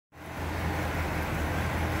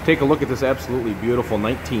Take a look at this absolutely beautiful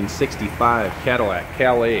 1965 Cadillac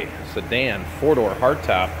Calais sedan, four-door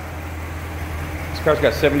hardtop. This car's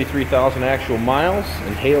got 73,000 actual miles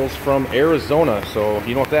and hails from Arizona, so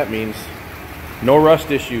you know what that means. No rust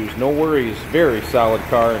issues, no worries, very solid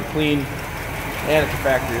car and clean. And it's a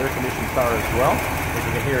factory air-conditioned car as well. As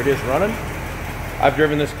you can hear, it is running. I've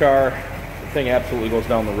driven this car. The thing absolutely goes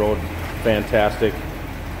down the road fantastic.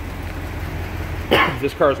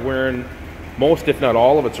 This car is wearing most, if not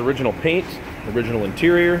all, of its original paint, original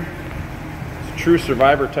interior. It's a true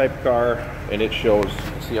survivor type car, and it shows.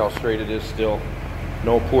 See how straight it is still.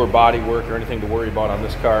 No poor body work or anything to worry about on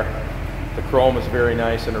this car. The chrome is very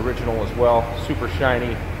nice and original as well, super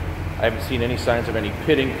shiny. I haven't seen any signs of any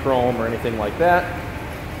pitting chrome or anything like that.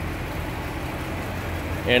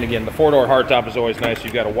 And again, the four-door hardtop is always nice.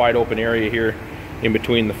 You've got a wide open area here in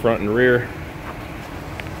between the front and rear.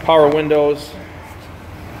 Power windows,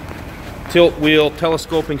 tilt wheel,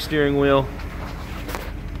 telescoping steering wheel.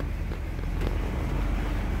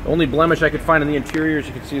 The only blemish I could find in the interior is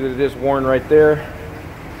you can see that it is worn right there.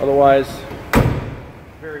 Otherwise,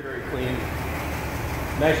 very, very clean.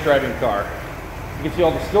 Nice driving car. You can see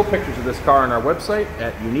all the still pictures of this car on our website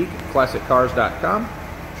at uniqueclassiccars.com.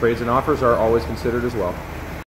 Trades and offers are always considered as well.